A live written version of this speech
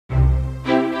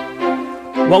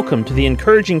Welcome to the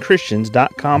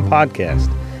EncouragingChristians.com podcast.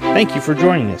 Thank you for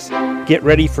joining us. Get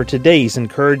ready for today's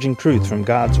encouraging truth from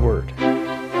God's Word.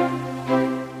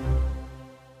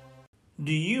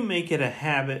 Do you make it a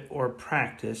habit or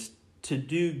practice to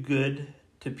do good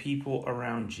to people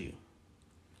around you?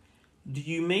 Do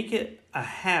you make it a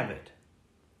habit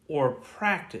or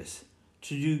practice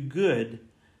to do good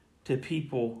to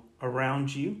people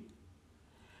around you?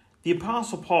 The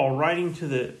Apostle Paul, writing to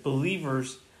the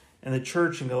believers in the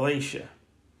church in Galatia,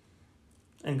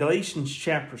 in Galatians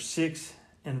chapter 6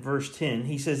 and verse 10,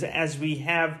 he says, "As we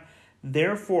have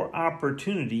therefore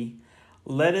opportunity,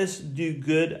 let us do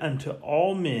good unto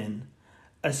all men,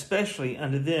 especially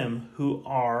unto them who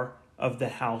are of the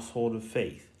household of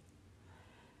faith."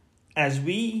 As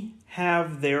we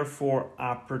have therefore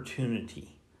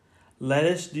opportunity, let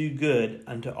us do good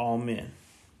unto all men.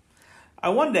 I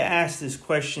wanted to ask this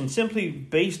question simply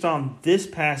based on this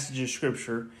passage of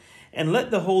Scripture, and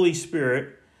let the Holy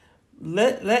Spirit,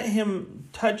 let Him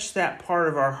touch that part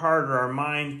of our heart or our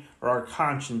mind or our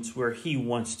conscience where He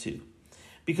wants to.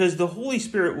 Because the Holy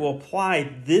Spirit will apply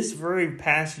this very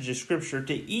passage of Scripture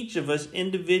to each of us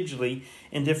individually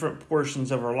in different portions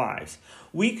of our lives.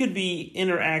 We could be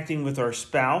interacting with our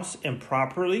spouse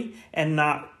improperly and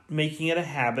not making it a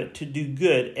habit to do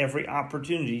good every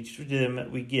opportunity to them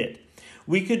that we get.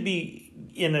 We could be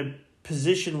in a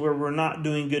position where we're not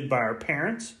doing good by our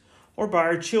parents or by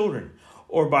our children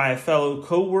or by a fellow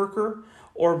co-worker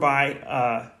or by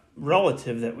a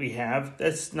relative that we have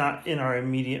that's not in our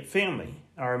immediate family,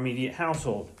 our immediate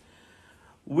household.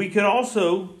 We could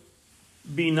also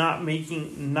be not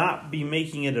be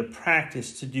making it a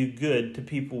practice to do good to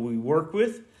people we work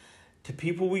with, to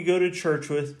people we go to church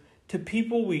with, to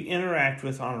people we interact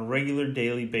with on a regular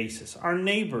daily basis. Our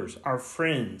neighbors, our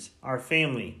friends, our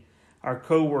family, our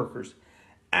co-workers,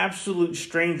 absolute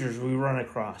strangers we run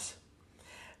across.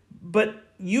 But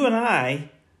you and I,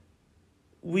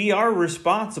 we are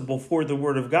responsible for the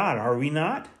Word of God, are we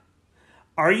not?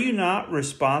 Are you not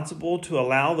responsible to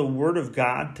allow the Word of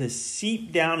God to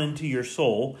seep down into your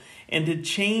soul and to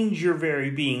change your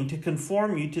very being, to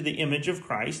conform you to the image of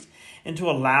Christ, and to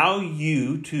allow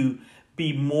you to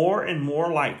be more and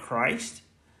more like Christ?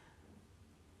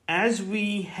 As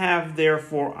we have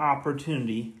therefore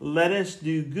opportunity, let us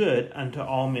do good unto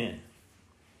all men.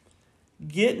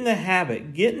 Get in the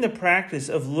habit, get in the practice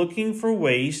of looking for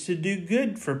ways to do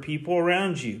good for people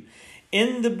around you.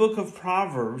 In the book of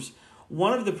Proverbs,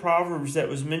 one of the Proverbs that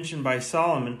was mentioned by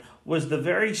Solomon was the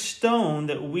very stone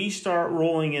that we start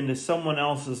rolling into someone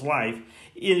else's life.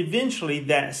 Eventually,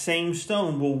 that same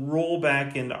stone will roll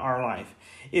back into our life.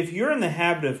 If you're in the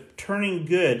habit of turning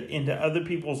good into other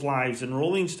people's lives and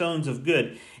rolling stones of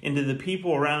good into the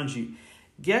people around you,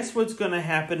 guess what's going to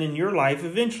happen in your life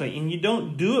eventually? And you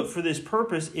don't do it for this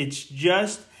purpose. It's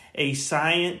just a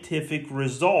scientific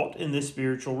result in the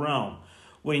spiritual realm.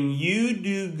 When you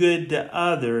do good to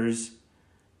others,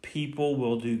 people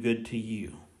will do good to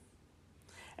you.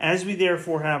 As we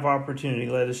therefore have opportunity,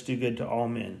 let us do good to all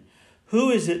men. Who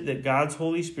is it that God's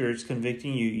Holy Spirit's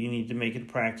convicting you need to make it a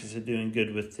practice of doing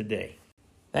good with today?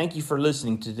 Thank you for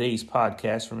listening to today's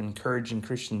podcast from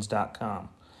EncouragingChristians.com.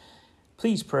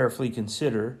 Please prayerfully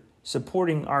consider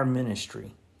supporting our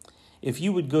ministry. If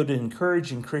you would go to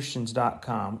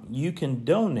EncouragingChristians.com, you can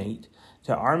donate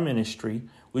to our ministry,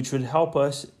 which would help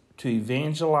us to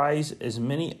evangelize as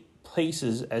many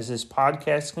places as this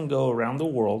podcast can go around the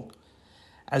world,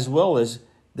 as well as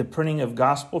the printing of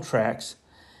gospel tracts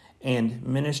and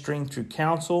ministering through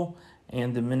counsel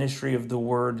and the ministry of the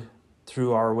Word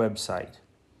through our website.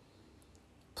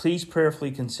 Please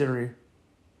prayerfully consider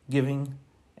giving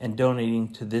and donating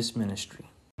to this ministry.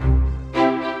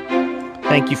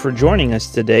 Thank you for joining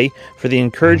us today for the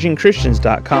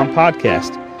EncouragingChristians.com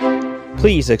podcast.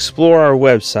 Please explore our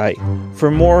website for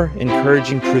more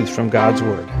encouraging truth from God's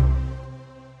Word.